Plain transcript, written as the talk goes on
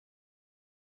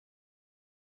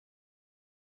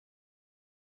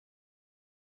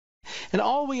And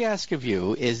all we ask of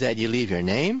you is that you leave your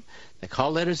name, the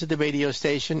call letters at the radio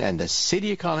station, and the city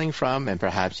you're calling from, and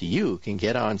perhaps you can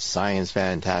get on Science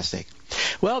Fantastic.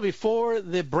 Well, before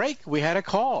the break, we had a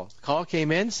call. The call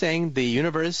came in saying the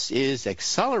universe is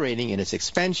accelerating in its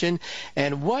expansion,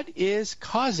 and what is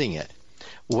causing it?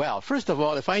 Well, first of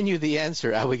all, if I knew the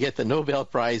answer, I would get the Nobel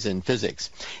Prize in Physics.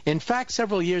 In fact,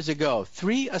 several years ago,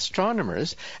 3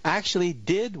 astronomers actually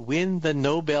did win the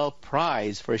Nobel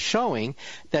Prize for showing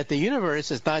that the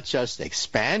universe is not just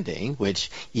expanding, which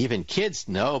even kids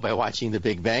know by watching The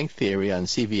Big Bang Theory on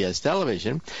CBS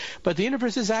television, but the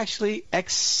universe is actually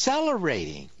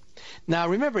accelerating. Now,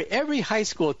 remember, every high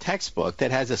school textbook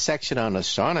that has a section on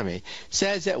astronomy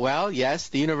says that, well, yes,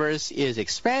 the universe is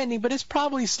expanding, but it's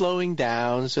probably slowing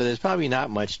down, so there's probably not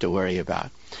much to worry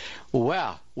about.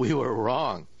 Well, we were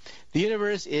wrong. The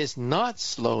universe is not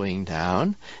slowing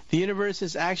down. The universe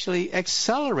is actually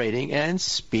accelerating and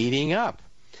speeding up.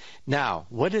 Now,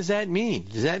 what does that mean?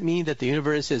 Does that mean that the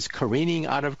universe is careening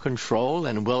out of control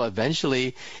and will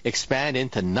eventually expand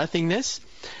into nothingness?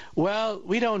 Well,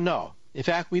 we don't know. In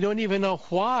fact, we don't even know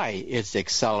why it's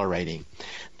accelerating.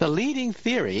 The leading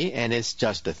theory, and it's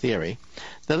just a theory,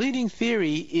 the leading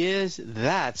theory is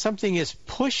that something is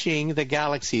pushing the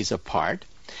galaxies apart,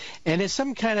 and it's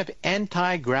some kind of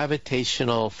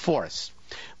anti-gravitational force.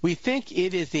 We think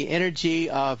it is the energy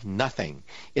of nothing.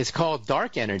 It's called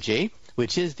dark energy,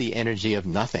 which is the energy of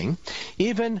nothing.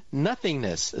 Even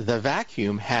nothingness, the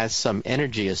vacuum, has some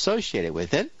energy associated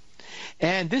with it.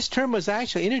 And this term was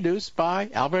actually introduced by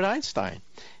Albert Einstein.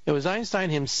 It was Einstein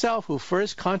himself who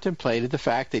first contemplated the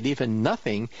fact that even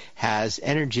nothing has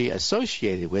energy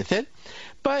associated with it.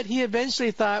 But he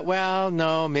eventually thought, well,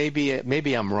 no,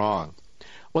 maybe I'm wrong.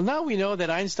 Well, now we know that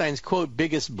Einstein's, quote,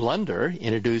 biggest blunder,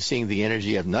 introducing the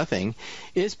energy of nothing,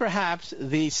 is perhaps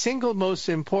the single most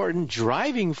important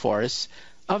driving force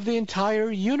of the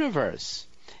entire universe.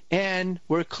 And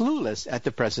we're clueless at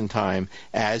the present time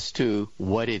as to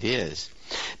what it is.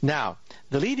 Now,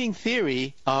 the leading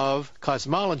theory of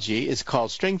cosmology is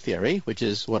called string theory, which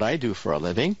is what I do for a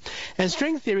living. And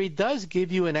string theory does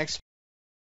give you an explanation.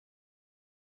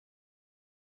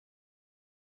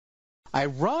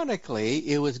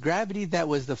 Ironically, it was gravity that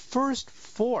was the first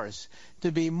force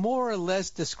to be more or less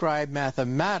described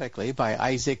mathematically by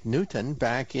Isaac Newton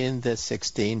back in the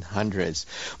 1600s.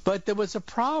 But there was a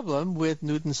problem with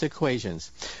Newton's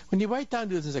equations. When you write down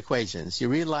Newton's equations, you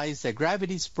realize that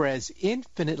gravity spreads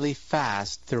infinitely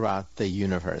fast throughout the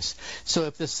universe. So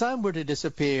if the sun were to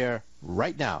disappear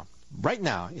right now,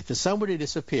 if the sun were to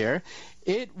disappear,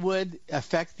 it would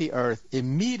affect the Earth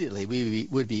immediately. We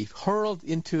would be hurled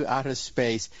into outer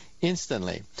space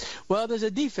instantly. Well, there's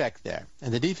a defect there,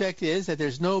 and the defect is that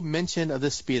there's no mention of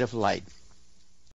the speed of light.